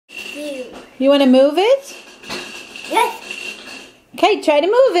do. You want to move it? Yes. Okay, try to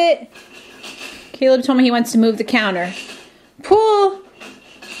move it. Caleb told me he wants to move the counter. Pull.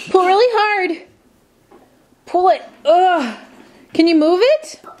 Pull really hard. Pull it. Ugh. Can you move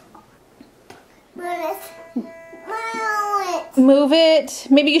it? Move it.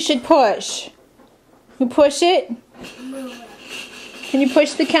 Maybe you should push. You push it? Move it. Can you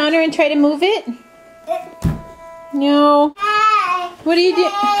push the counter and try to move it? No. What are you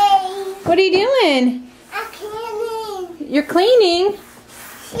doing? What are you doing? I'm cleaning. You're cleaning?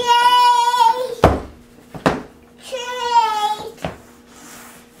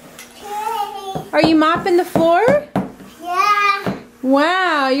 Are you mopping the floor? Yeah.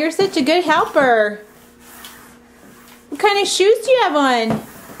 Wow, you're such a good helper. What kind of shoes do you have on?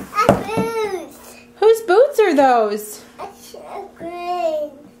 Boots. Whose boots are those? It's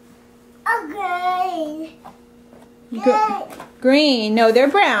green. Green. Green. No, they're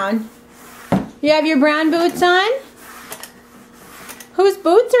brown. You have your brown boots on? Whose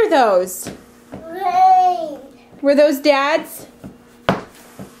boots are those? Green. Were those Dad's?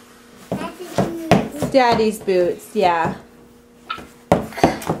 That's Daddy's boots, yeah.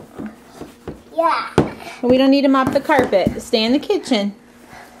 yeah. We don't need to mop the carpet. Stay in the kitchen.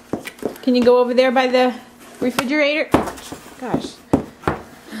 Can you go over there by the refrigerator? Gosh.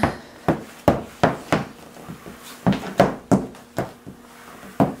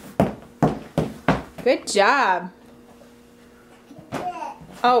 Good job.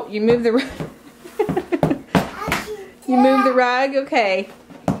 Oh, you moved the rug. You moved the rug? Okay.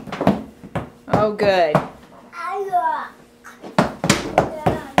 Oh, good.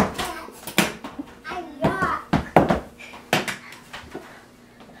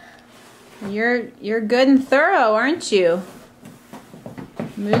 You're good and thorough, aren't you?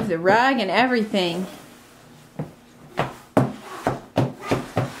 Move the rug and everything.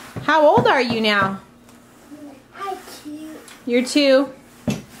 How old are you now? I'm 2. You're 2.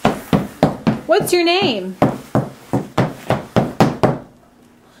 What's your name?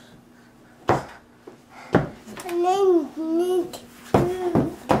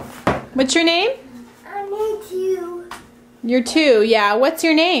 What's your name? I need you. You're 2, yeah. What's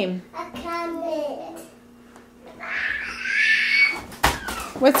your name? I can't.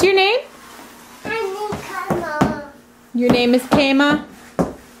 What's your name? I need Kama. Your name is Kama?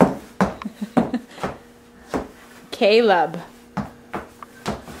 Caleb.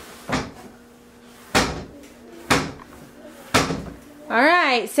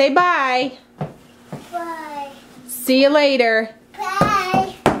 Alright, say bye. Bye. See you later.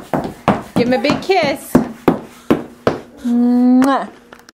 Bye. Give him a big kiss. Mwah.